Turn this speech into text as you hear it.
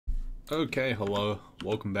Okay, hello.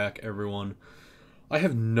 Welcome back, everyone. I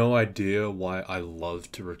have no idea why I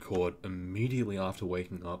love to record immediately after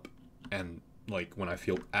waking up and, like, when I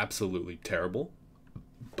feel absolutely terrible.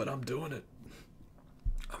 But I'm doing it.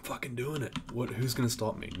 I'm fucking doing it. Who's gonna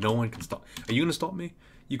stop me? No one can stop. Are you gonna stop me?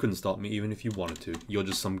 You couldn't stop me even if you wanted to. You're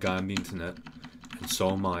just some guy on the internet. And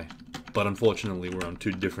so am I. But unfortunately, we're on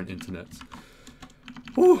two different internets.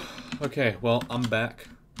 Whew. Okay, well, I'm back.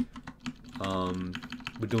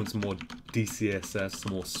 We're doing some more DCSS,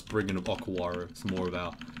 some more Spriggan of Okawara, some more of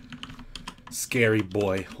our scary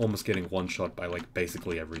boy, almost getting one-shot by, like,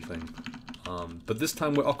 basically everything. But this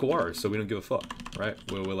time we're Okawara, so we don't give a fuck, right?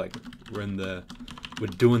 We're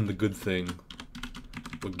doing the good thing.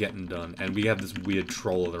 We're getting done. And we have this weird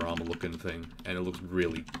troll of their armor looking thing, and it looks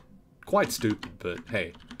really quite stupid, but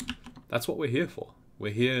hey, that's what we're here for.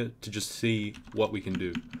 We're here to just see what we can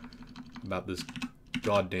do about this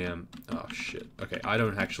goddamn... Oh, shit. Okay, I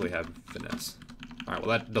don't actually have finesse. Alright,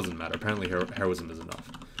 well, that doesn't matter. Apparently, heroism is enough.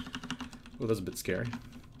 Well, that's a bit scary.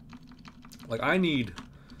 Like, I need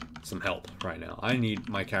some help right now. I need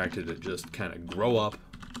my character to just kind of grow up,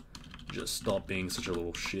 just stop being such a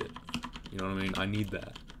little shit. You know what I mean? I need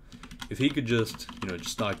that. If he could just, just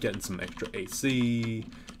start getting some extra AC,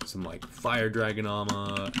 some, like, fire dragon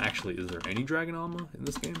armor. Actually, is there any dragon armor in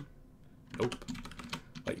this game? Nope.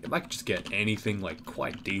 Like, if I could just get anything, like,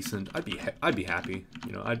 quite decent, I'd be happy.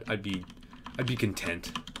 I'd be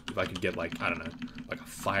content if I could get, like, I don't know, like a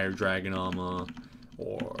fire dragon armor,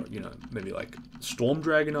 or, maybe, like, storm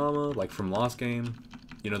dragon armor, like from last game.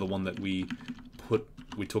 The one that we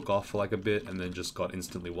took off for, like, a bit, and then just got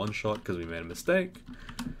instantly one-shot because we made a mistake.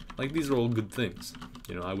 Like, these are all good things.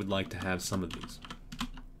 I would like to have some of these.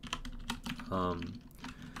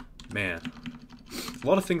 Man. A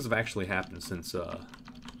lot of things have actually happened since,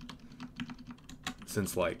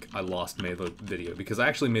 like, I made the video, because I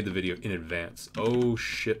actually made the video in advance. Oh,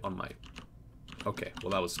 shit on my... Okay,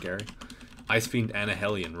 well, that was scary. Ice Fiend and a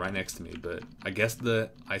Hellion right next to me, but I guess the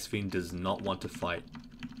Ice Fiend does not want to fight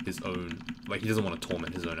his own... Like, he doesn't want to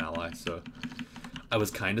torment his own ally, so... I was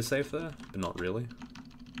kind of safe there, but not really.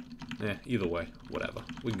 Either way, whatever.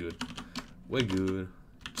 We're good. We're good.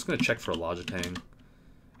 Just gonna check for a larger tang.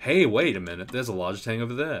 Hey, wait a minute, there's a larger tang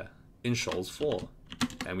over there. In Shoals 4.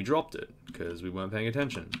 And we dropped it, because we weren't paying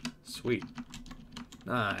attention. Sweet.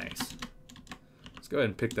 Nice. Let's go ahead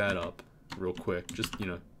and pick that up real quick. Just,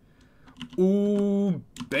 Ooh,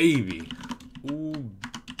 baby. Ooh,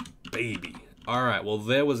 baby. Alright, well,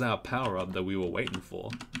 there was our power-up that we were waiting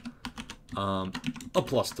for. A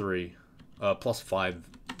 +3, +5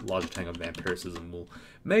 larger tang of vampirism will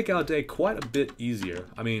make our day quite a bit easier.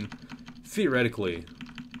 I mean, theoretically,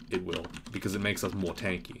 it will, because it makes us more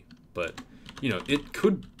tanky. But... it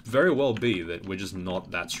could very well be that we're just not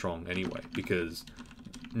that strong anyway, because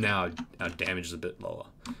now our damage is a bit lower.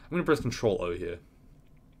 I'm going to press Control O here.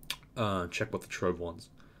 Check what the Trove wants.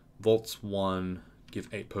 Vaults 1, give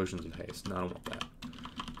 8 potions of haste. No, I don't want that.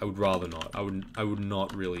 I would rather not. I would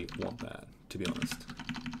not really want that, to be honest.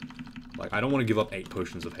 Like, I don't want to give up 8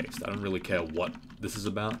 potions of haste. I don't really care what this is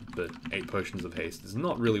about, but 8 potions of haste is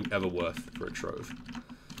not really ever worth for a Trove.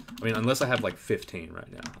 I mean, unless I have, like, 15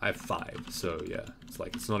 right now. I have 5, so, yeah.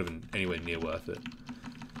 It's not even anywhere near worth it.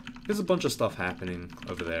 There's a bunch of stuff happening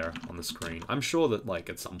over there on the screen. I'm sure that, like,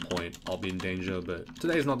 at some point I'll be in danger, but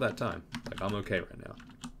today's not that time. Like, I'm okay right now.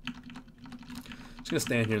 Just gonna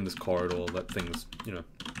stand here in this corridor, let things,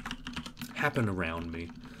 happen around me.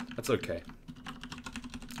 That's okay.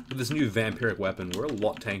 With this new vampiric weapon, we're a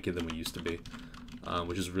lot tankier than we used to be,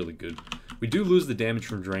 which is really good. We do lose the damage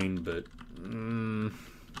from Drain, but...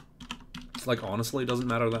 like, honestly, it doesn't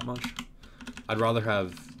matter that much. I'd rather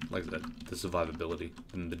have, like, the survivability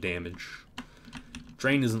than the damage.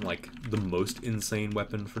 Drain isn't, like, the most insane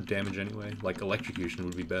weapon for damage anyway. Like, electrocution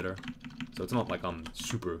would be better. So it's not like I'm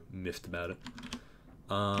super miffed about it.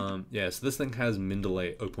 Yeah, so this thing has min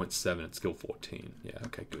delay 0.7 at skill 14. Yeah,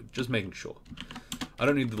 okay, good. Just making sure. I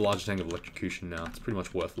don't need the large tank of electrocution now. It's pretty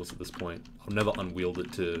much worthless at this point. I'll never unwield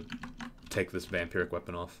it to take this vampiric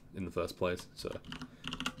weapon off in the first place, so...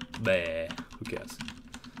 Bleh. Who cares?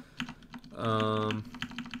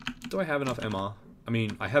 Do I have enough MR? I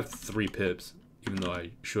mean, I have 3 pips, even though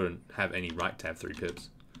I shouldn't have any right to have 3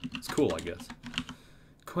 pips. It's cool, I guess.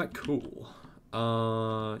 Quite cool.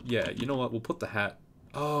 Yeah, you know what? We'll put the hat...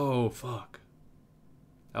 Oh, fuck.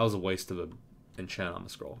 That was a waste of an enchant armor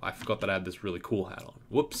scroll. I forgot that I had this really cool hat on.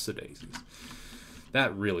 Whoops-a-daisies.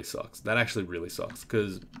 That really sucks. That actually really sucks,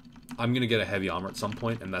 because... I'm going to get a heavy armor at some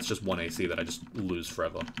point, and that's just 1 AC that I just lose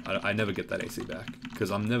forever. I never get that AC back,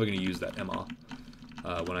 because I'm never going to use that MR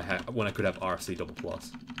when I could have RC double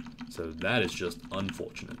plus. So that is just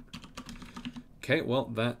unfortunate. Okay, well,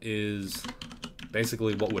 that is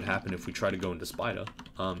basically what would happen if we try to go into Spider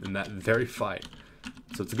in that very fight.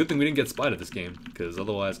 So it's a good thing we didn't get Spider this game, because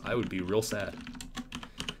otherwise I would be real sad.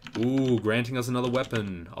 Ooh, granting us another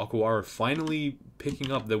weapon. Aquawara finally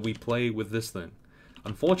picking up that we play with this thing.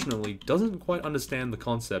 Unfortunately, doesn't quite understand the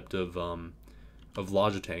concept of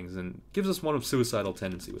larger tanks, and gives us one of Suicidal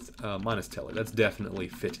Tendency with minus Telly. That's definitely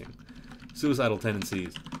fitting. Suicidal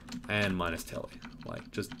Tendencies and minus Telly.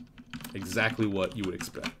 Like, just exactly what you would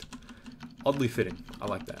expect. Oddly fitting. I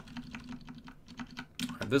like that.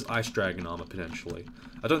 Alright, there's Ice Dragon armor, potentially.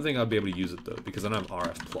 I don't think I'd be able to use it, though, because I don't have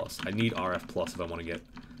RF plus. I need RF plus if I want to get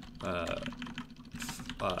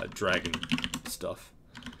dragon stuff.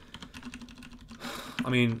 I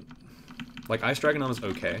mean, like, Ice Dragon armor's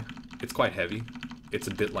okay. It's quite heavy. It's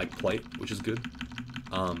a bit like plate, which is good.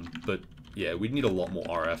 But, yeah, we'd need a lot more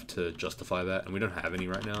RF to justify that, and we don't have any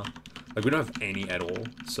right now. Like, we don't have any at all,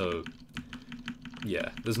 so... yeah,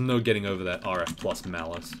 there's no getting over that RF plus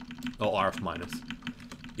malice. Or RF minus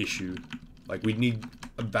issue. Like, we'd need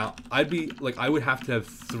about... I would have to have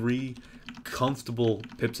 3 comfortable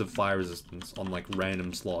pips of fire resistance on, like,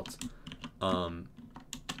 random slots.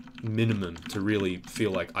 Minimum to really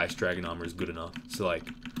feel like Ice Dragon armor is good enough. So, like,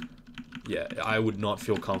 yeah, I would not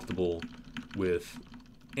feel comfortable with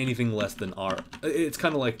anything less than R. It's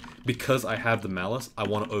kind of like, because I have the malice, I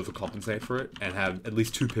want to overcompensate for it and have at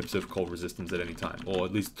least 2 pips of cold resistance at any time, or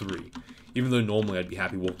at least 3. Even though normally I'd be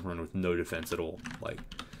happy walking around with no defense at all. Like,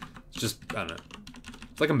 it's just, I don't know.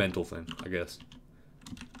 It's like a mental thing, I guess.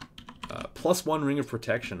 +1 Ring of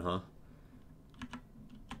Protection, huh?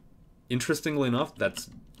 Interestingly enough, that's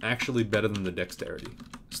actually better than the Dexterity.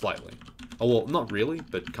 Slightly. Oh, well, not really,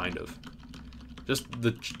 but kind of. Just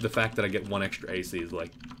the fact that I get 1 extra AC is,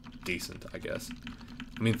 like, decent, I guess.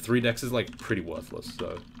 I mean, 3 dex is, like, pretty worthless,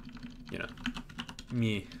 so, you know.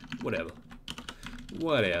 Meh. Whatever.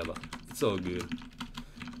 Whatever. It's all good.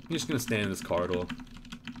 I'm just gonna stand in this corridor.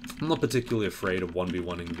 I'm not particularly afraid of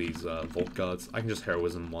 1v1ing these Vault Guards. I can just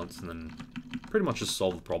Heroism once and then pretty much just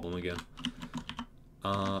solve the problem again.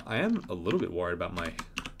 I am a little bit worried about my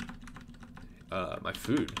my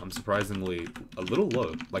food. I'm surprisingly a little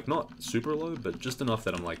low. Like, not super low, but just enough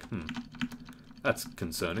that I'm like, that's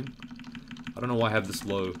concerning. I don't know why I have this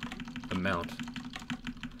low amount.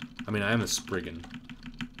 I mean, I am a Spriggan,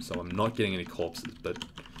 so I'm not getting any corpses, but...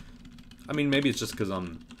 I mean, maybe it's just because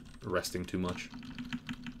I'm resting too much.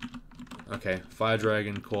 Okay, Fire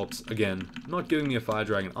Dragon, corpse, again, not giving me a Fire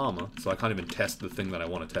Dragon armor, so I can't even test the thing that I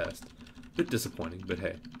want to test. Bit disappointing, but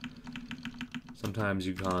hey. Sometimes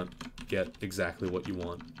you can't get exactly what you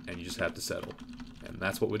want, and you just have to settle. And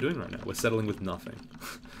that's what we're doing right now. We're settling with nothing.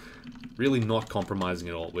 Really not compromising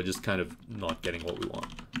at all. We're just kind of not getting what we want.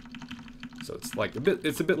 So it's like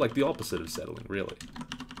it's a bit like the opposite of settling, really.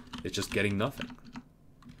 It's just getting nothing.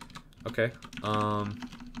 Okay.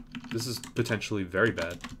 This is potentially very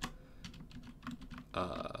bad.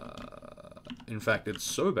 In fact, it's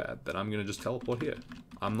so bad that I'm gonna just teleport here.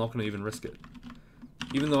 I'm not gonna even risk it.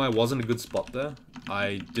 Even though I was in a good spot there,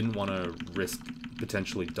 I didn't want to risk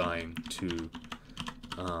potentially dying to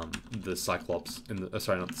the Cyclops in the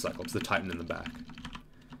sorry, not the Cyclops, the Titan in the back,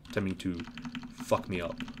 attempting to fuck me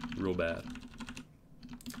up real bad.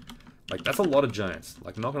 Like, that's a lot of giants.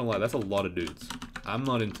 Like, I'm not gonna lie, that's a lot of dudes. I'm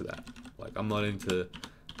not into that. Like, I'm not into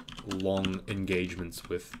long engagements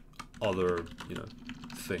with other, you know,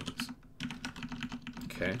 things.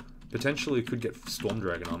 Okay. Potentially could get Storm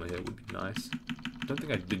Dragon armor here, would be nice. I don't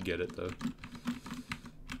think I did get it, though.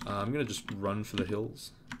 I'm gonna just run for the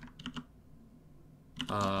hills.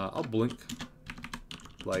 I'll blink.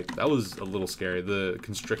 Like, that was a little scary. The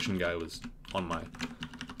constriction guy was on my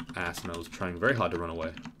ass, and I was trying very hard to run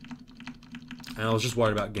away. And I was just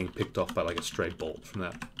worried about getting picked off by, like, a stray bolt from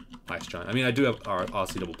that ice giant. I mean, I do have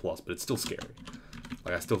RC double plus, but it's still scary.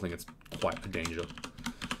 Like, I still think it's quite a danger.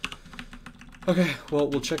 Okay, well,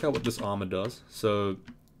 we'll check out what this armor does. So,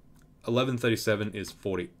 1137 is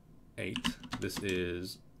 48. This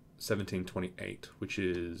is 1728, which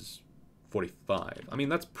is 45. I mean,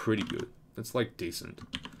 that's pretty good. That's, like, decent.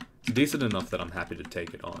 It's decent enough that I'm happy to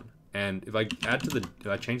take it on. And if I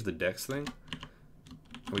change the dex thing,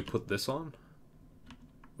 and we put this on,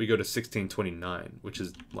 we go to 1629, which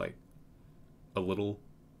is, like, a little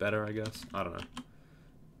better, I guess. I don't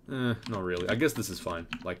know. Not really. I guess this is fine,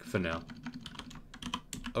 like, for now.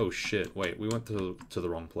 Oh, shit. Wait, we went to the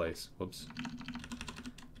wrong place. Whoops.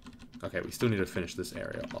 Okay, we still need to finish this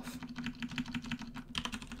area off.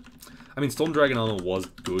 I mean, Storm Dragon armor was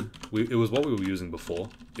good. It was what we were using before.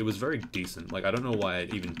 It was very decent. Like, I don't know why I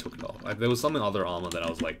even took it off. There was some other armor that I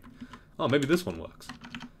was like, oh, maybe this one works.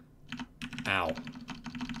 Ow.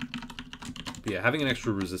 But Yeah, having an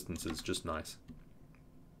extra resistance is just nice.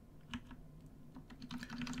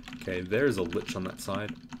 Okay, there's a lich on that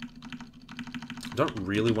side. I don't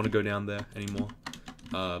really want to go down there anymore.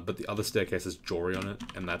 But the other staircase has Jory on it,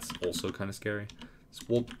 and that's also kind of scary. This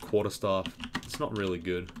warped quarterstaff, it's not really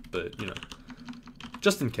good, but, you know,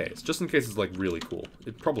 just in case. Just in case it's, like, really cool.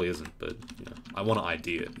 It probably isn't, but, you know, I want to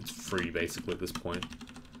ID it. It's free, basically, at this point.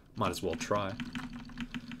 Might as well try.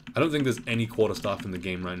 I don't think there's any quarterstaff in the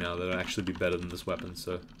game right now that would actually be better than this weapon,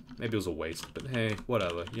 so maybe it was a waste, but hey,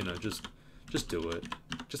 whatever, you know, just do it.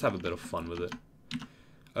 Just have a bit of fun with it.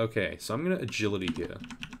 Okay, so I'm gonna agility here.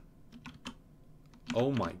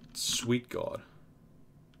 Oh my sweet god.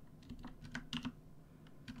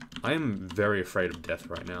 I am very afraid of death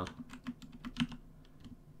right now.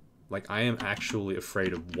 Like, I am actually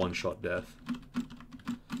afraid of one-shot death.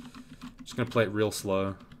 Just gonna play it real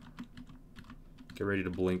slow. Get ready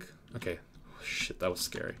to blink. Okay. Oh, shit, that was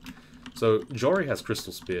scary. So, Jory has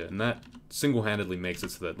Crystal Spear, and that single-handedly makes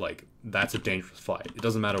it so that, like, that's a dangerous fight. It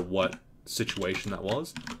doesn't matter what situation that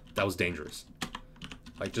was dangerous.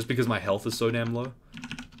 Like, just because my health is so damn low,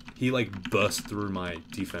 he, like, burst through my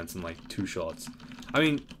defense in, like, 2 shots. I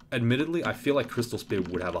mean, admittedly, I feel like Crystal Spear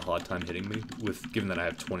would have a hard time hitting me, given that I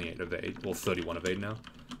have 28 evade, well, 31 evade now.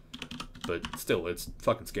 But still, it's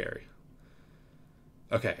fucking scary.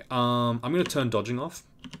 Okay, I'm gonna turn dodging off.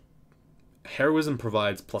 Heroism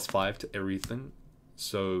provides +5 to everything,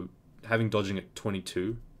 so having dodging at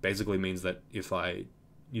 22 basically means that if I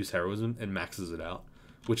use heroism, it maxes it out,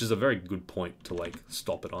 which is a very good point to, like,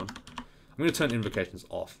 stop it on. I'm gonna turn invocations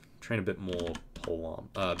off, train a bit more polearm,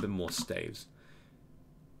 a bit more staves.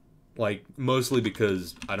 Like, mostly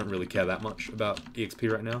because I don't really care that much about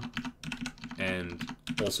EXP right now, and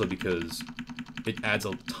also because it adds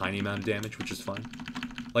a tiny amount of damage, which is fine.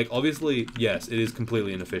 Like, obviously, yes, it is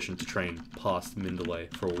completely inefficient to train past min delay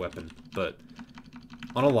for a weapon, but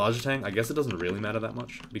on a larger tank, I guess it doesn't really matter that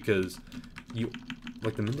much, because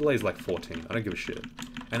like, the min delay is like 14, I don't give a shit.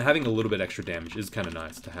 And having a little bit extra damage is kind of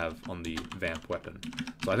nice to have on the vamp weapon.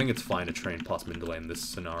 So I think it's fine to train past min delay in this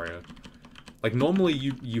scenario. Like, normally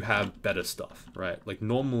you have better stuff, right? Like,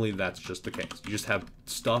 normally that's just the case. You just have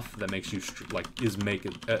stuff that makes you,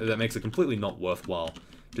 that makes it completely not worthwhile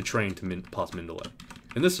to train to past min delay.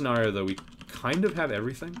 In this scenario, though, we kind of have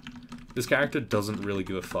everything. This character doesn't really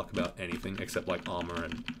give a fuck about anything except, like, armor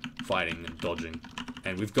and fighting and dodging.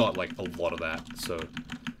 And we've got, like, a lot of that, so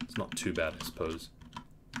it's not too bad, I suppose.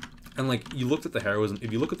 And, like, if you look at the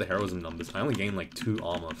heroism numbers, I only gain, like, 2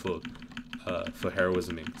 armor for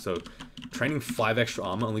heroisming. So training 5 extra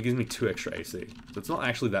armor only gives me 2 extra AC. So it's not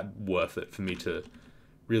actually that worth it for me to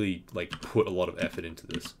really, like, put a lot of effort into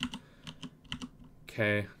this.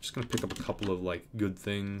 Okay, just gonna pick up a couple of, like, good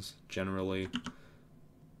things, generally.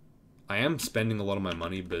 I am spending a lot of my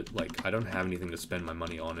money, but, like, I don't have anything to spend my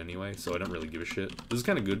money on anyway, so I don't really give a shit. This is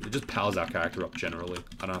kind of good. It just powers our character up generally.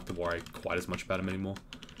 I don't have to worry quite as much about him anymore.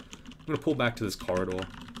 I'm gonna pull back to this corridor.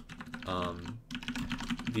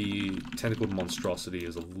 The tentacled monstrosity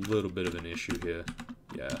is a little bit of an issue here.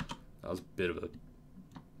 Yeah, that was a bit of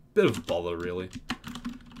a bother, really.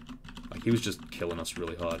 Like, he was just killing us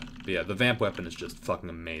really hard. But yeah, the vamp weapon is just fucking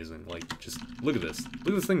amazing. Like, just look at this. Look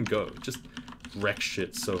at this thing go. It just wrecks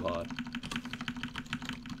shit so hard.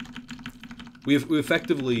 We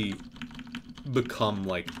effectively become,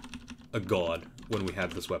 like, a god when we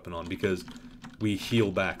have this weapon on, because we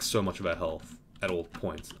heal back so much of our health at all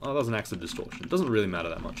points. Oh, that was an axe of distortion. It doesn't really matter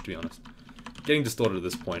that much, to be honest. Getting distorted at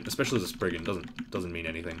this point, especially as a Spriggan, doesn't mean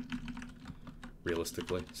anything,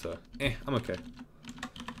 realistically. So, I'm okay.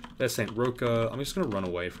 There's Saint Roka. I'm just gonna run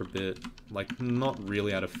away for a bit. Like, not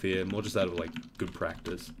really out of fear, more just out of, like, good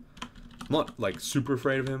practice. I'm not, like, super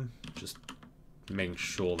afraid of him, just making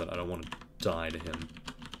sure that I don't want to die to him.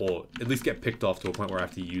 Or at least get picked off to a point where I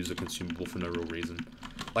have to use a consumable for no real reason.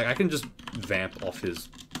 Like, I can just vamp off his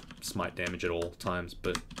smite damage at all times,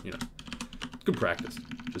 but, you know, good practice.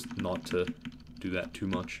 Just not to do that too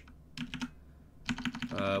much.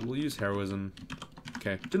 We'll use heroism.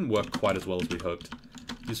 Okay, didn't work quite as well as we hoped.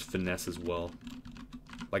 Use finesse as well.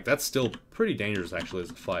 Like, that's still pretty dangerous, actually,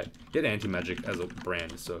 as a fight. He had anti-magic as a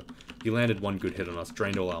brand, so he landed one good hit on us,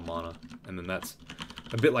 drained all our mana, and then that's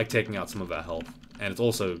a bit like taking out some of our health. And it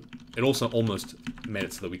also almost made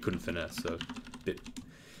it so that we couldn't finesse, so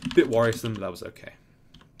bit worrisome, but that was okay.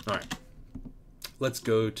 Alright, let's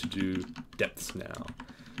go to do depths now.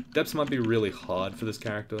 Depths might be really hard for this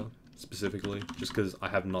character, specifically, just because I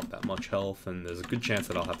have not that much health, and there's a good chance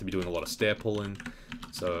that I'll have to be doing a lot of stair pulling.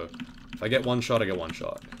 So, if I get one shot, I get one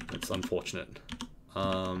shot. It's unfortunate.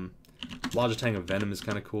 Larger Tang of Venom is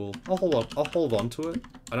kind of cool. I'll hold on to it.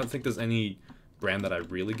 I don't think there's any brand that I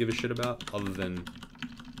really give a shit about, other than,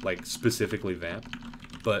 like, specifically Vamp.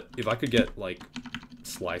 But if I could get, like,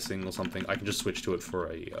 Slicing or something, I can just switch to it for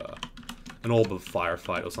an Orb of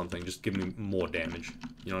Firefight or something. Just give me more damage.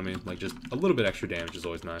 You know what I mean? Like, just a little bit extra damage is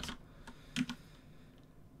always nice.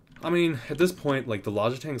 I mean, at this point, like, the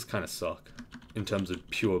larger tanks kind of suck in terms of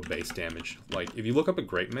pure base damage. Like, if you look up a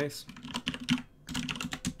Great Mace...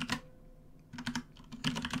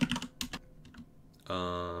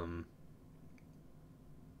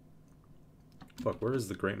 Fuck, where is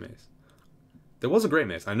the Great Mace? There was a Great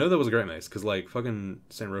Mace. I know there was a Great Mace, because, like, fucking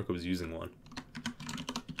Saint Roka was using one.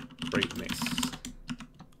 Great Mace.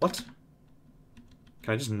 What?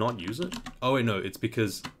 Can I just not use it? Oh, wait, no, it's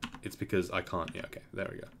because I can't. Yeah, okay, there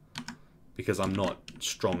we go. Because I'm not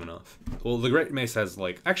strong enough. Well, the Great Mace has,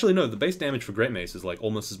 like... Actually, no, the base damage for Great Mace is, like,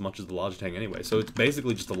 almost as much as the larger tank anyway, so it's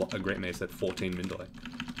basically just a Great Mace at 14 min delay.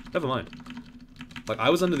 Never mind. Like,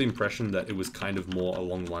 I was under the impression that it was kind of more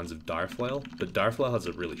along the lines of Dire Flail, but Dire Flail has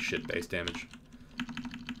a really shit base damage.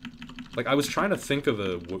 Like, I was trying to think of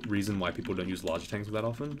a reason why people don't use larger tanks that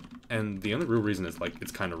often, and the only real reason is, like,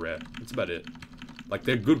 it's kind of rare. That's about it. Like,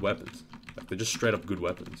 they're good weapons. Like, they're just straight up good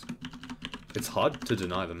weapons. It's hard to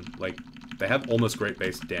deny them. Like, they have almost great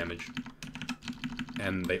base damage,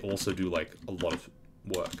 and they also do, like, a lot of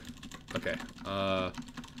work. Okay,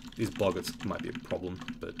 these Boggarts might be a problem,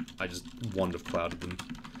 but I just Wand of Clouded them.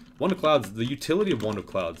 Wand of Clouds, the utility of Wand of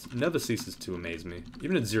Clouds never ceases to amaze me.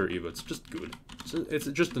 Even at 0 EVO, it's just good. It's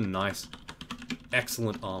just a nice,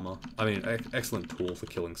 excellent armor. I mean, excellent tool for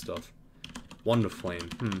killing stuff. Wand of Flame,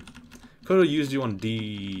 Could have used you on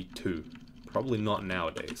D2. Probably not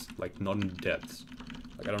nowadays. Like, not in depths.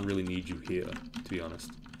 Like, I don't really need you here, to be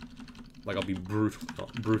honest. Like, I'll be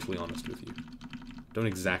brutally honest with you. Don't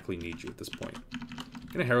exactly need you at this point.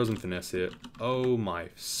 Gonna Heroism Finesse here. Oh my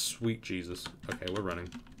sweet Jesus. Okay, we're running.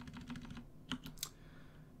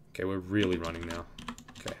 Okay, we're really running now.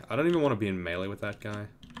 Okay, I don't even want to be in melee with that guy,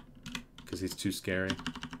 because he's too scary.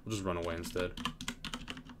 We'll just run away instead.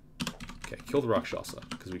 Okay, kill the Rakshasa,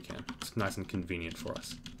 because we can. It's nice and convenient for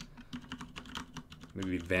us.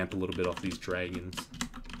 Maybe vamp a little bit off these dragons.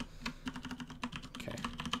 Okay.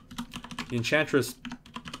 The Enchantress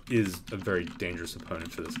is a very dangerous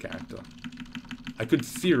opponent for this character. I could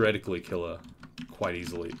theoretically kill her quite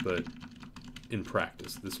easily, but in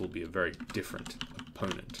practice, this will be a very different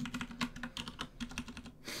opponent.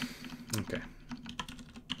 Okay.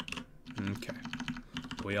 Okay.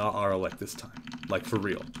 We are our-elect this time. Like, for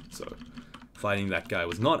real. So, fighting that guy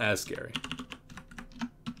was not as scary.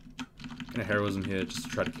 Gonna Heroism here just to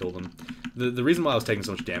try to kill them. The reason why I was taking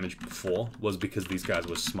so much damage before was because these guys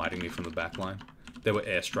were smiting me from the back line. They were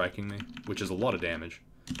airstriking me, which is a lot of damage.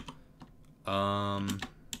 Can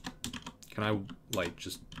I, like,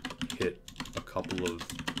 just hit a couple of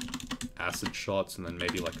acid shots and then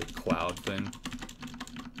maybe, like, a cloud thing?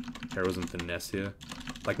 Heroism Finesse here.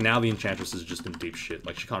 Like, now the Enchantress is just in deep shit.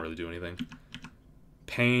 Like, she can't really do anything.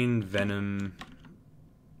 Pain, Venom...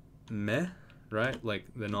 Meh? Right? Like,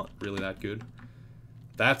 they're not really that good.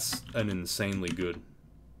 That's an insanely good,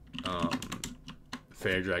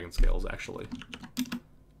 Fairy Dragon Scales, actually.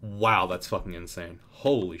 Wow, that's fucking insane.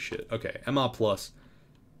 Holy shit. Okay, MR plus,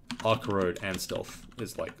 Arc Corrode, and Stealth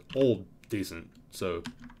is, like, all decent. So,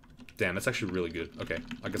 damn, that's actually really good. Okay,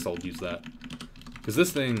 I guess I'll use that. Because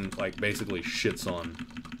this thing, like, basically shits on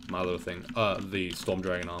my other thing, the Storm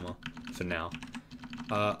Dragon armor, for now.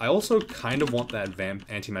 I also kind of want that Vamp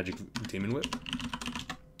Anti-Magic Demon Whip.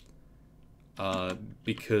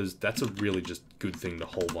 Because that's a really just good thing to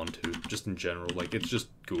hold on to, just in general. Like, it's just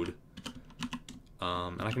good.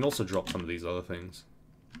 And I can also drop some of these other things.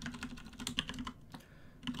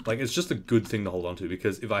 Like, it's just a good thing to hold on to,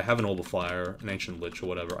 because if I have an Orb of Fire, an Ancient Lich, or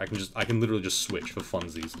whatever, I can literally just switch for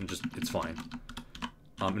funsies, and just, it's fine.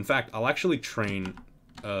 In fact, I'll actually train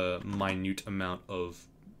a minute amount of...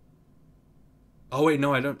 Oh wait,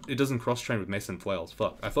 no, I don't, it doesn't cross-train with Mace and Flails,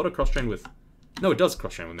 fuck. I thought it cross-trained with... No, it does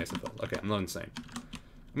cross-train with Mace and Flails. Okay, I'm not insane.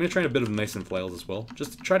 I'm gonna train a bit of Mace and Flails as well,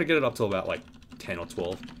 just to try to get it up to about, like, 10 or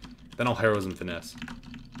 12. Then I'll Heroism Finesse.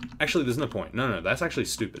 Actually, there's no point. No, that's actually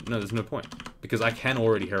stupid. No, there's no point. Because I can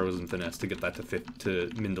already Heroism Finesse to get that to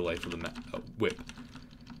min delay for the whip.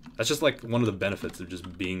 That's just, like, one of the benefits of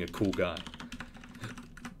just being a cool guy.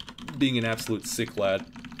 Being an absolute sick lad.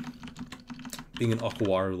 Being an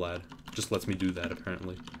Akawaru lad. Just lets me do that,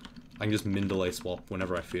 apparently. I can just min delay swap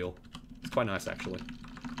whenever I feel. It's quite nice, actually.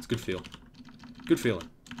 It's a good feel. Good feeling.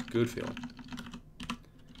 Good feeling.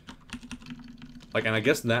 Like, and I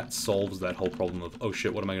guess that solves that whole problem of, oh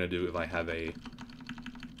shit, what am I gonna do if I have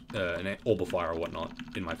an Orb of Fire or whatnot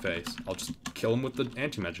in my face? I'll just kill him with the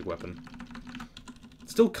anti-magic weapon.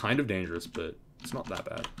 It's still kind of dangerous, but It's not that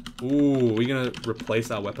bad. Ooh, are we gonna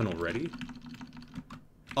replace our weapon already?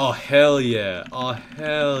 Oh, hell yeah. Oh,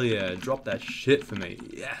 hell yeah. Drop that shit for me.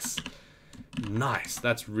 Yes. Nice.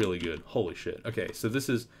 That's really good. Holy shit. Okay, so this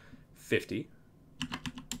is 50.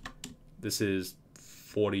 This is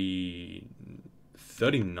 40...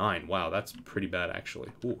 39. Wow, that's pretty bad, actually.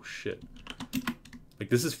 Oh, shit. Like,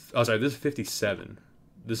 this is... Oh, sorry, this is 57.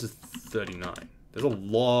 This is 39. There's a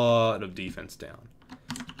lot of defense down.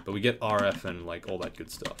 But we get RF and, like, all that good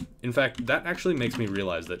stuff. In fact, that actually makes me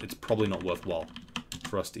realize that it's probably not worthwhile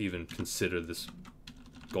for us to even consider this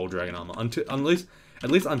Gold Dragon armor. At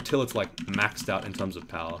least until it's, like, maxed out in terms of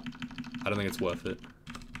power. I don't think it's worth it.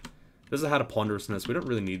 This is a hat of Ponderousness. We don't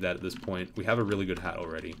really need that at this point. We have a really good hat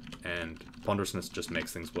already, and Ponderousness just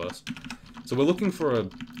makes things worse. So we're looking for a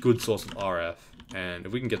good source of RF, and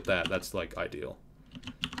if we can get that, that's, like, ideal.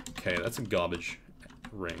 Okay, that's a garbage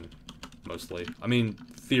ring, mostly. I mean,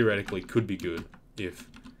 theoretically, could be good if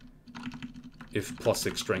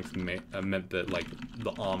 +6 strength meant that, like,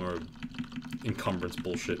 the armor encumbrance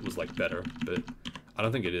bullshit was, like, better, but I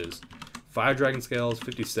don't think it is. Fire Dragon Scales,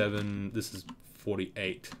 57, this is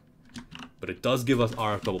 48. But it does give us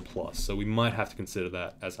RF double plus, so we might have to consider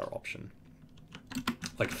that as our option.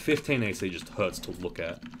 Like, 15 AC just hurts to look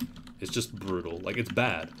at. It's just brutal. Like, it's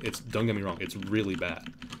bad. Don't get me wrong, it's really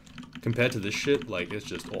bad. Compared to this shit, like, it's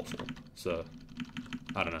just awful. So,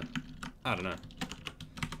 I don't know.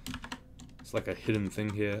 It's like a hidden thing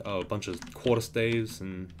here. Oh, a bunch of quarter staves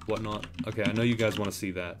and whatnot. Okay, I know you guys want to see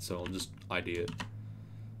that, so I'll just ID it.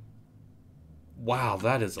 Wow,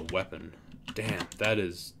 that is a weapon. Damn, that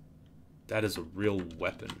is a real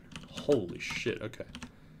weapon. Holy shit, okay.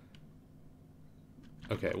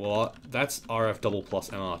 Okay, well, that's RF double plus,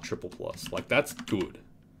 MR triple plus. Like, that's good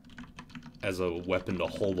as a weapon to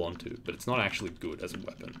hold on to, but it's not actually good as a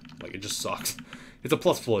weapon. Like, it just sucks. It's a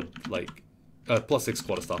 +4, like, +6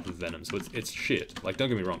 quarterstaff with Venom, so it's shit. Like, don't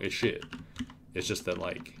get me wrong, it's shit. It's just that,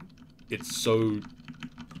 like, it's so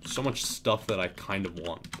much stuff that I kind of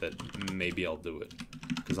want that maybe I'll do it,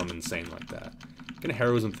 because I'm insane like that. I'm gonna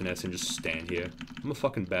Heroism Finesse and just stand here. I'm a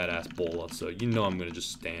fucking badass baller, so you know I'm gonna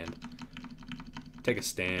just stand. Take a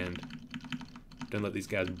stand. Don't let these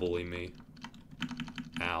guys bully me.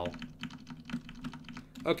 Ow.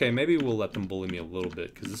 Okay, maybe we'll let them bully me a little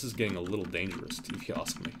bit, because this is getting a little dangerous, if you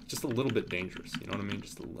ask me. Just a little bit dangerous, you know what I mean?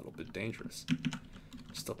 Just a little bit dangerous.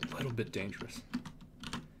 Just a little bit dangerous.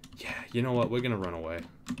 Yeah, you know what? We're gonna run away.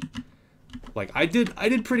 Like, I did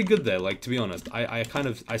pretty good there, like, to be honest.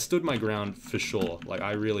 I stood my ground for sure. Like,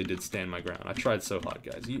 I really did stand my ground. I tried so hard,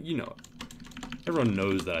 guys. You know it. Everyone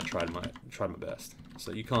knows that I tried my best.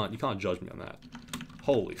 So you can't judge me on that.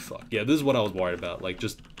 Holy fuck. Yeah, this is what I was worried about. Like,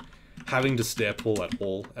 just having to stare pull at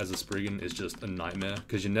all as a Spriggan is just a nightmare,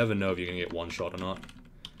 because you never know if you're gonna get one shot or not.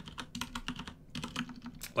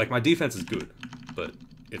 Like, my defense is good, but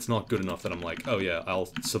it's not good enough that I'm like, oh yeah, I'll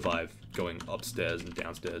survive going upstairs and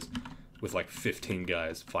downstairs with like 15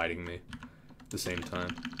 guys fighting me at the same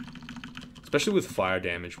time. Especially with fire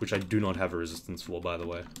damage, which I do not have a resistance for, by the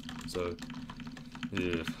way. So,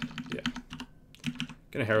 yeah.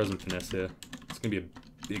 Gonna Heroism Finesse here. It's gonna be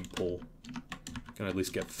a big pull. Gonna at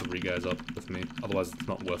least get 3 guys up with me. Otherwise, it's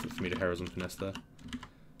not worth it for me to Heroism Finesse there.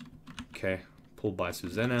 Okay. Pulled by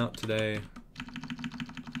Suzanne out today.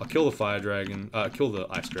 I'll kill the fire dragon. Kill the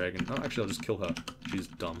ice dragon. Oh, actually, I'll just kill her. She's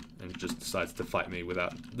dumb and just decides to fight me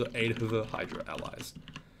without the aid of her Hydra allies.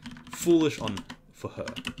 Foolish for her.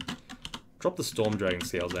 Drop the storm dragon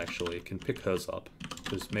scales, actually. Can pick hers up,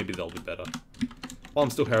 because maybe they'll be better. While I'm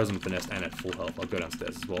still Heroism Finesse and at full health, I'll go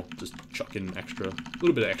downstairs as well. Just chuck in a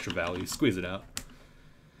little bit of extra value, squeeze it out.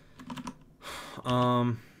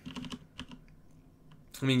 I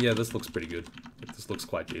mean, yeah, this looks pretty good. This looks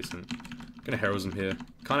quite decent. Gonna Heroism here.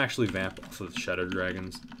 Can't actually vamp off of Shadow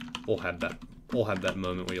Dragons. All had that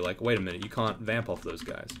moment where you're like, wait a minute, you can't vamp off those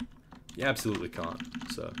guys. You absolutely can't.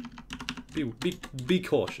 So be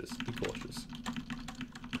cautious. Be cautious.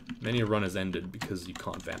 Many a run has ended because you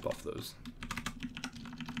can't vamp off those.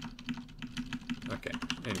 Okay,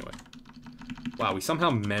 anyway. Wow, we somehow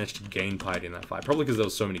managed to gain piety in that fight. Probably because there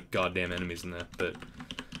was so many goddamn enemies in there, but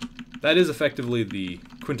that is effectively the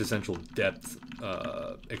quintessential depth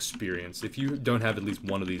experience. If you don't have at least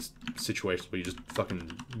one of these situations where you're just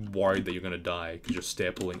fucking worried that you're gonna die because you're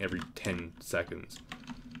stare pulling every 10 seconds.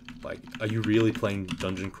 Like, are you really playing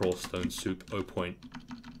Dungeon Crawl Stone Soup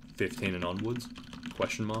 0.15 and onwards?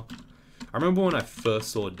 Question mark. I remember when I first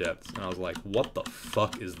saw Depths and I was like, what the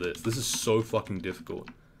fuck is this? This is so fucking difficult.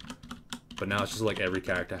 But now it's just like every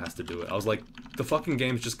character has to do it. I was like, the fucking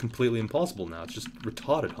game's just completely impossible now. It's just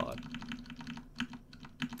retarded hard.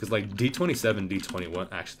 Because like D27, D20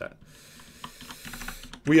 weren't actually that.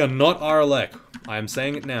 We are not Aralek. I am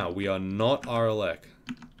saying it now. We are not Aralek.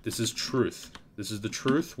 This is truth. This is the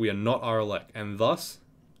truth. We are not Aralek. And thus,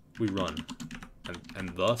 we run. And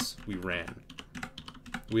thus, we ran.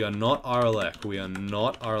 We are not Aralek. We are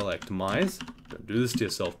not Aralek. Demise, don't do this to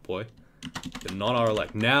yourself, boy. You're not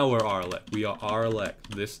Aralek. Now we're Aralek. We are Aralek.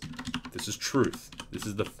 This is truth. This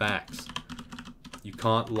is the facts. You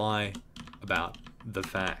can't lie about the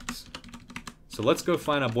facts. So let's go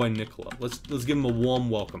find our boy Nicola. Let's give him a warm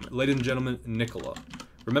welcome. Ladies and gentlemen, Nicola.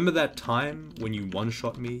 Remember that time when you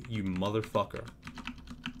one-shot me, you motherfucker?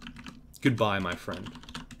 Goodbye, my friend.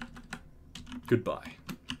 Goodbye.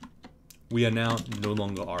 We are now no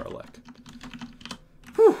longer Aralek.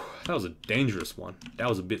 Whew, that was a dangerous one. That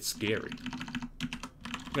was a bit scary.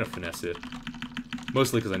 I'm gonna finesse it.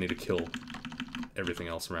 Mostly because I need to kill everything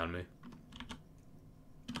else around me.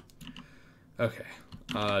 Okay.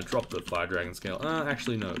 Drop the Fire Dragon Scale.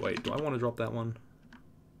 Actually, no. Wait, do I want to drop that one?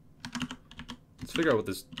 Let's figure out what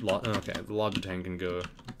this... Okay, the Larger Tank can go.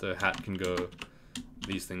 The hat can go.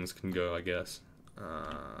 These things can go, I guess.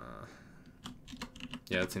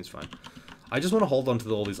 Yeah, that seems fine. I just want to hold on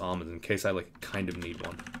to all these armors in case I, like, kind of need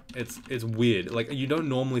one. It's weird. Like, you don't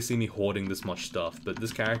normally see me hoarding this much stuff, but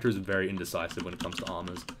this character is very indecisive when it comes to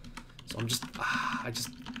armors. So I'm just...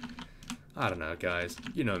 I don't know, guys.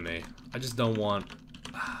 You know me. I just don't want...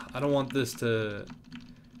 I don't want this to...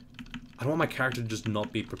 I don't want my character to just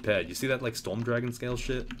not be prepared. You see that, like, Storm Dragon scale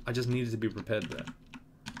shit? I just needed to be prepared there.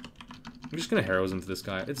 I'm just gonna Heroism for this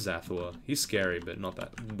guy. It's Zathua. He's scary, but not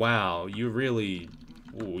that... Wow, you really...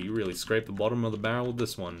 Ooh, you really scraped the bottom of the barrel with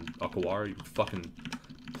this one, Akawara. You fucking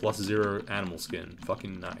 +0 animal skin.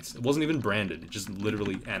 Fucking nice. It wasn't even branded. It's just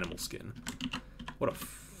literally animal skin. What a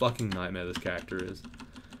fucking nightmare this character is.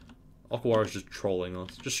 Akawara's just trolling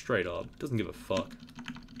us. Just straight up. Doesn't give a fuck.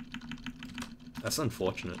 That's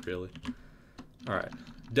unfortunate, really. Alright.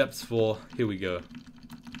 Depths 4. Here we go.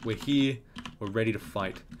 We're here. We're ready to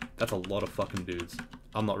fight. That's a lot of fucking dudes.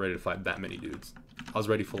 I'm not ready to fight that many dudes. I was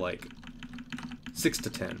ready for, like, 6 to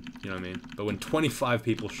 10. You know what I mean? But when 25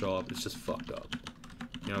 people show up, it's just fucked up.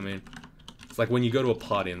 You know what I mean? It's like when you go to a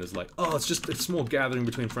party and there's like, oh, it's just a small gathering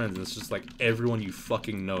between friends, and it's just like everyone you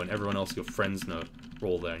fucking know and everyone else your friends know are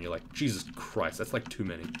all there, and you're like, Jesus Christ, that's like too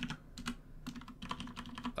many.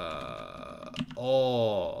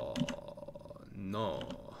 Oh, no.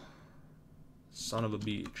 Son of a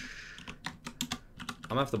bitch. I'm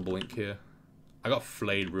gonna have to blink here. I got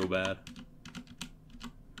flayed real bad.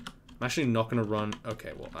 I'm actually not gonna run.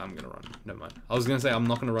 Okay, well, I'm gonna run. Never mind. I was gonna say I'm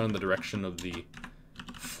not gonna run in the direction of the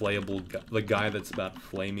flayable guy, the guy that's about to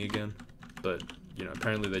flay me again. But, you know,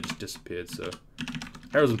 apparently they just disappeared, so...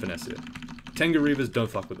 Heroes and Finesse here. Tengu Reavers, don't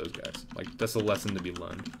fuck with those guys. Like, that's a lesson to be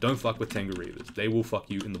learned. Don't fuck with Tengu Reavers. They will fuck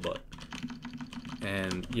you in the butt.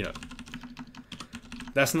 And, you know,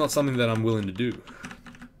 that's not something that I'm willing to do.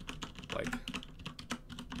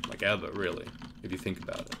 Like ever, really, if you think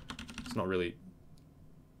about it. It's not really...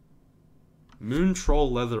 Moon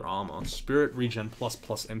Troll Leather Armor. Spirit Regen ++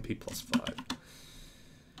 MP +5.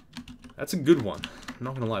 That's a good one. I'm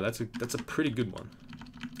not gonna lie, that's a pretty good one.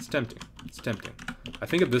 It's tempting. It's tempting. I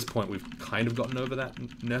think at this point we've kind of gotten over that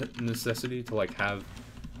necessity to, like, have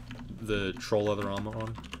the Troll Leather Armor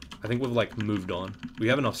on. I think we've, like, moved on. We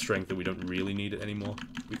have enough strength that we don't really need it anymore.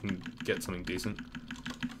 We can get something decent.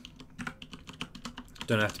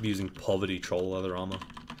 Don't have to be using Poverty Troll Leather Armor.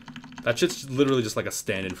 That shit's literally just like a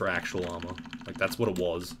stand-in for actual armor. Like, that's what it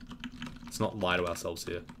was. Let's not lie to ourselves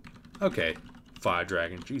here. Okay, Fire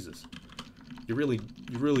Dragon. Jesus. You're really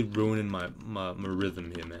ruining my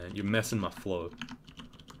rhythm here, man. You're messing my flow.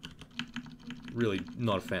 Really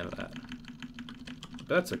not a fan of that. But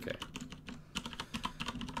that's okay.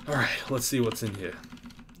 Alright, let's see what's in here.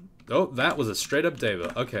 Oh, that was a straight-up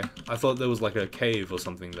Deva. Okay, I thought there was like a cave or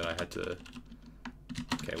something that I had to...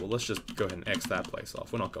 Okay, well, let's just go ahead and X that place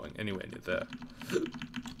off. We're not going anywhere near there.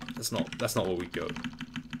 That's not where we go.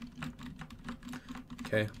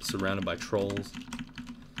 Okay, surrounded by trolls.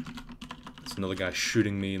 There's another guy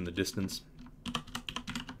shooting me in the distance.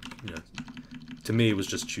 You know, to me, it was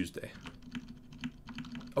just Tuesday.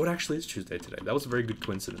 Oh, it actually is Tuesday today. That was a very good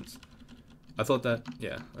coincidence. I thought that...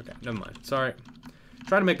 Yeah, okay, never mind. Sorry.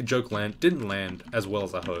 Tried to make a joke land, didn't land as well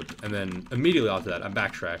as I hoped, and then immediately after that I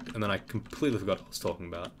backtracked, and then I completely forgot what I was talking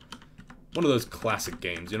about. One of those classic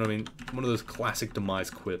games, you know what I mean? One of those classic Demise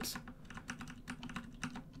quips.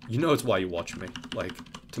 You know it's why you watch me, like,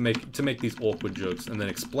 to make these awkward jokes, and then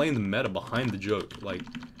explain the meta behind the joke. Like,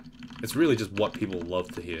 it's really just what people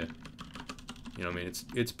love to hear. You know what I mean?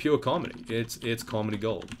 It's pure comedy. It's comedy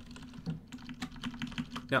gold.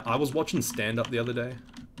 Now, I was watching stand-up the other day.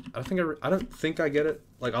 I don't think I get it.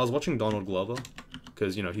 Like, I was watching Donald Glover,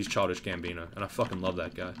 because, you know, he's Childish Gambino, and I fucking love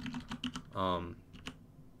that guy.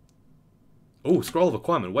 Oh, Scroll of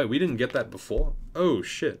Acquirement. Wait, we didn't get that before? Oh,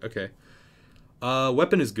 shit. Okay.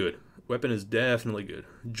 Weapon is good. Weapon is definitely good.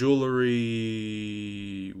 Jewelry...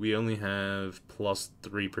 We only have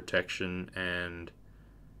 +3 protection and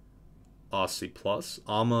RC+.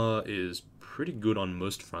 Armor is pretty good on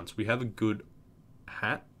most fronts. We have a good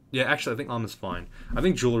hat. Yeah, actually, I think armor's fine. I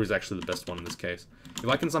think jewelry is actually the best one in this case. If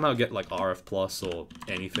I can somehow get, like, RF plus or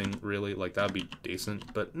anything, really, like, that would be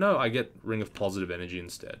decent. But no, I get Ring of Positive Energy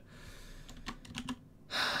instead.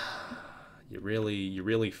 You're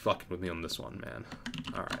really fucking with me on this one, man.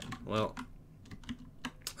 Alright, well,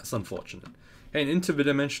 that's unfortunate. Hey, an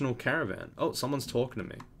interdimensional caravan. Oh, someone's talking to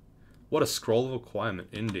me. What a Scroll of Acquirement,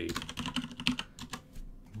 indeed.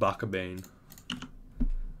 Bakabane.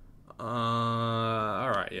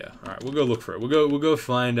 Alright, yeah. Alright, we'll go look for it. We'll go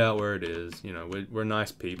find out where it is. You know, we're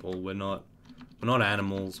nice people. We're not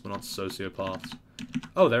animals. We're not sociopaths.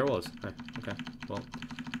 Oh, there it was. Hey, okay, well,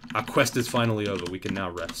 our quest is finally over. We can now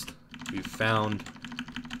rest. We've found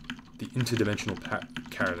the interdimensional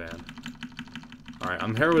caravan. Alright,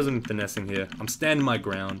 I'm heroism and finessing here. I'm standing my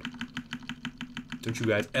ground. Don't you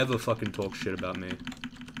guys ever fucking talk shit about me.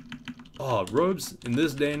 Oh, robes in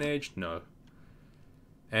this day and age? No.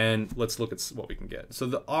 And let's look at what we can get. So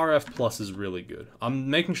the RF plus is really good. I'm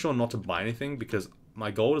making sure not to buy anything because my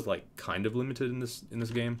gold is like kind of limited in this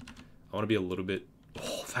game. I want to be a little bit...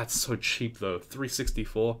 Oh, that's so cheap though.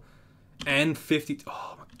 364 and 50...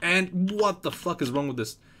 Oh, and what the fuck is wrong with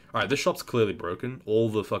this? Alright, this shop's clearly broken. All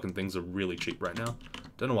the fucking things are really cheap right now.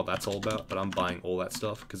 Don't know what that's all about, but I'm buying all that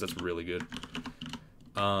stuff because that's really good.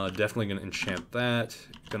 Definitely gonna enchant that.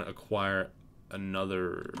 Gonna acquire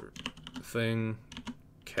another thing.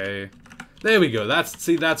 Okay. There we go.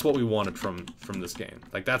 That's what we wanted from this game.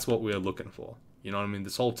 Like, that's what we were looking for. You know what I mean?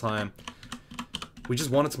 This whole time, we just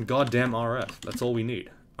wanted some goddamn RF. That's all we need.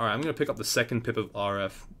 Alright, I'm gonna pick up the second pip of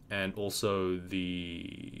RF and also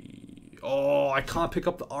the... Oh, I can't pick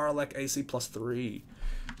up the RLEC AC +3.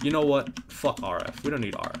 You know what? Fuck RF. We don't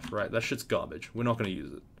need RF, right? That shit's garbage. We're not gonna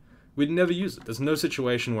use it. We'd never use it. There's no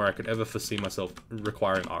situation where I could ever foresee myself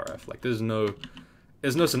requiring RF. Like, there's no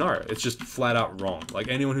scenario. It's just flat out wrong. Like,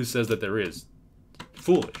 anyone who says that there is,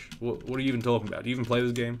 foolish. What are you even talking about? Do you even play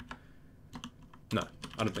this game? No,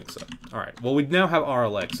 I don't think so. Alright, well, we now have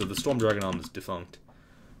RLX, so the Storm Dragon Arm is defunct.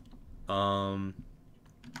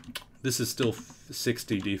 This is still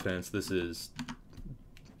 60 defense. This is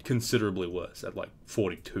considerably worse at, like,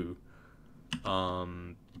 42.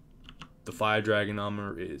 The Fire Dragon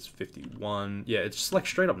armor is 51. Yeah, it's just, like,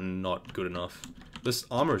 straight up not good enough. This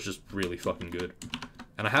armor is just really fucking good.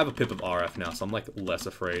 And I have a pip of RF now, so I'm, like, less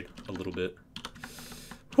afraid a little bit.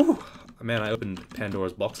 Whew. Man, I opened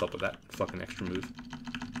Pandora's box up with that fucking extra move.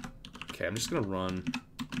 Okay, I'm just gonna run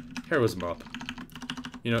Heroism up.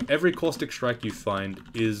 You know, every Caustic Strike you find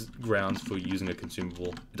is grounds for using a consumable.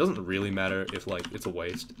 It doesn't really matter if, like, it's a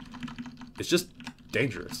waste. It's just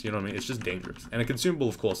dangerous, you know what I mean? It's just dangerous. And a consumable,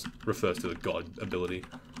 of course, refers to the god ability.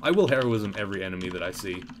 I will Heroism every enemy that I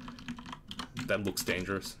see that looks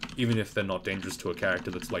dangerous, even if they're not dangerous to a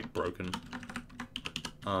character that's, like, broken.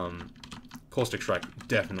 Caustic Strike,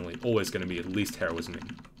 definitely, always going to be at least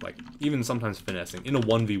Heroisming. Like, even sometimes finessing, in a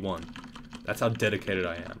 1v1. That's how dedicated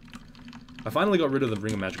I am. I finally got rid of the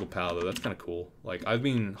Ring of Magical Power, though. That's kind of cool. Like, I've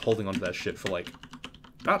been holding onto that shit for, like,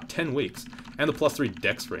 about 10 weeks. And the +3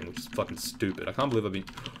 Dex Ring, which is fucking stupid. I can't believe I've been...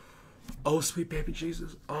 Oh, sweet baby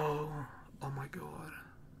Jesus. Oh my god.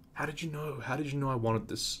 How did you know? How did you know I wanted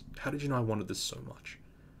this? How did you know I wanted this so much?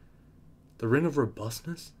 The Ring of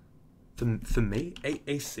Robustness? For me?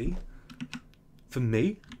 AC? For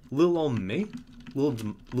me? Little old me?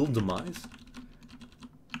 Little Demise?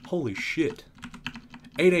 Holy shit.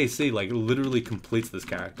 8 AC, like, literally completes this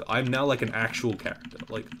character. I'm now, like, an actual character.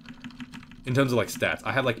 Like, in terms of, like, stats,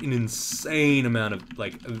 I have, like, an insane amount of,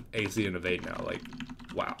 like, AC and evade now. Like,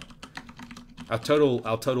 wow. Our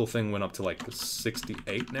total thing went up to, like,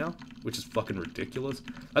 68 now, which is fucking ridiculous.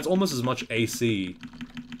 That's almost as much AC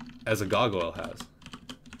as a gargoyle has.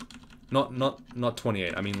 Not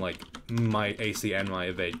 28. I mean, like, my AC and my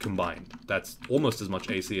evade combined. That's almost as much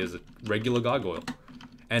AC as a regular gargoyle.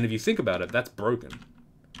 And if you think about it, that's broken.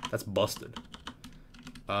 That's busted.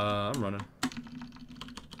 I'm running.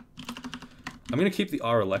 I'm gonna keep the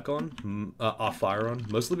RLEC on, R-Fire on,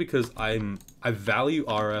 mostly because I value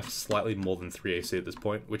RF slightly more than 3 AC at this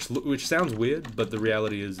point, which sounds weird, but the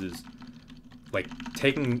reality is like,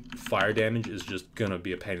 taking fire damage is just gonna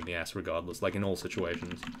be a pain in the ass regardless, like, in all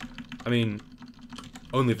situations. I mean,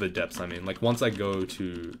 only for the depths, I mean. Like, once I go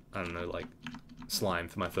to, I don't know, like, Slime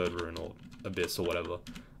for my 3rd rune, or Abyss, or whatever,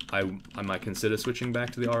 I might consider switching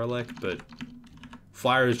back to the RLX, but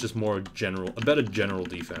fire is just more general, a better general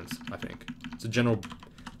defense, I think. It's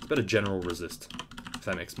better general resist, if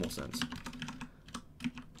that makes more sense.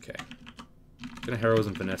 Okay. Gonna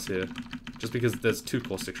heroism finesse here, just because there's 2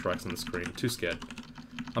 caustic strikes on the screen. I'm too scared.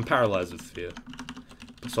 I'm paralyzed with fear.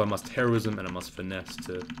 So I must heroism and I must finesse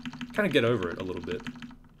to kind of get over it a little bit.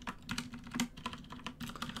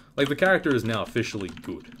 Like, the character is now officially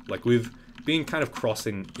good. Like, we've been kind of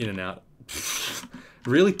crossing in and out.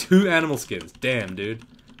 Really? 2 animal skins? Damn, dude.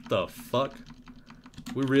 The fuck?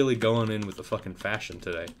 We're really going in with the fucking fashion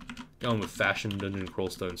today. Going with fashion dungeon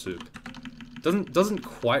crawlstone soup. Doesn't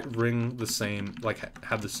quite ring the same, like,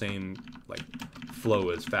 have the same, like, flow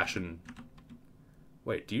as fashion.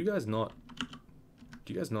 Wait, do you guys not,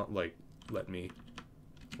 like, let me,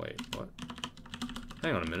 wait, what?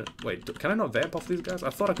 Hang on a minute. Wait, can I not vamp off these guys? I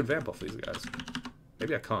thought I could vamp off these guys.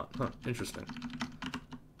 Maybe I can't. Huh, interesting.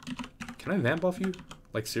 Can I vamp off you?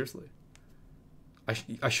 Like, seriously?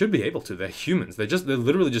 I should be able to. They're humans. They're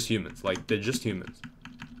literally just humans. Like, they're just humans.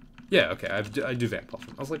 Yeah, okay, I do vamp off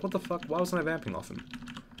him. I was like, what the fuck? Why wasn't I vamping off him?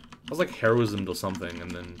 I was like heroismed or something and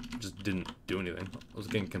then just didn't do anything. I was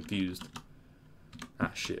getting confused.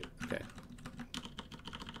 Ah, shit. Okay.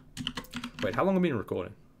 Wait, how long have I been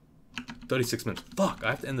recording? 36 minutes. Fuck,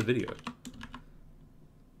 I have to end the video.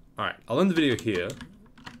 Alright, I'll end the video here.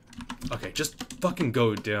 Okay, just fucking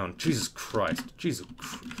go down. Jesus Christ. Jesus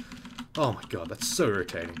Christ. Oh my god, that's so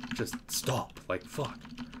irritating. Just stop. Like, fuck.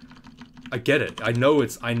 I get it. I know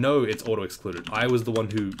it's auto-excluded. I was the one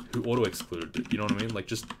who auto-excluded it. You know what I mean? Like,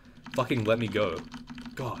 just fucking let me go.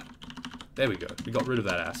 God. There we go. We got rid of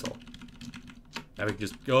that asshole. Now we can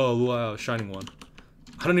just... Oh, wow, shining one.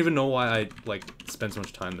 I don't even know why I, like, spent so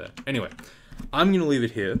much time there. Anyway, I'm gonna leave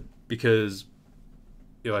it here, because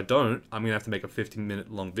if I don't, I'm gonna have to make a 15-minute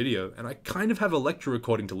long video, and I kind of have a lecture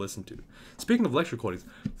recording to listen to. Speaking of lecture recordings,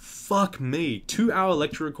 fuck me. 2-hour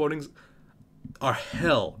lecture recordings are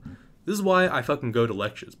hell. This is why I fucking go to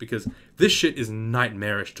lectures, because this shit is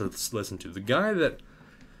nightmarish to listen to. The guy that...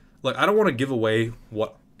 Like, I don't want to give away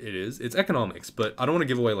what it is. It's economics, but I don't want to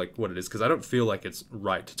give away, like, what it is, because I don't feel like it's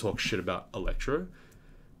right to talk shit about a lecturer.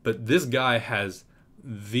 But this guy has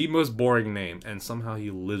the most boring name, and somehow he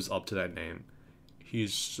lives up to that name.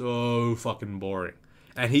 He's so fucking boring.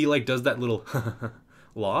 And he, like, does that little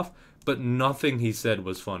laugh, but nothing he said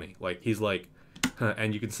was funny. Like, he's like...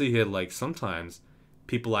 And you can see here, like, sometimes...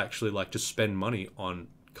 people actually like to spend money on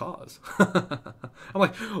cars. I'm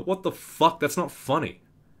like, what the fuck? That's not funny.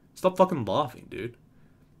 Stop fucking laughing, dude.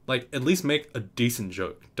 Like, at least make a decent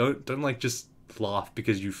joke. Don't like just laugh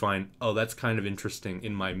because you find, oh, that's kind of interesting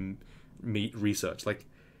in my research. Like,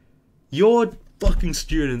 your fucking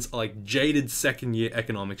students are like jaded 2nd-year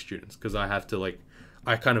economics students, because I have to, like,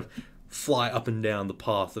 I kind of fly up and down the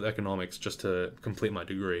path of economics just to complete my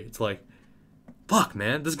degree. It's like, fuck,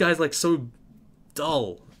 man, this guy's like so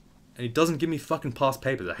dull, and he doesn't give me fucking past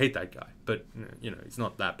papers. I hate that guy, but, you know, he's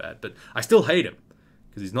not that bad, but I still hate him,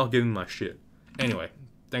 because he's not giving my shit. Anyway,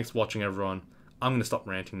 thanks for watching, everyone. I'm gonna stop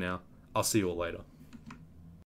ranting now. I'll see you all later.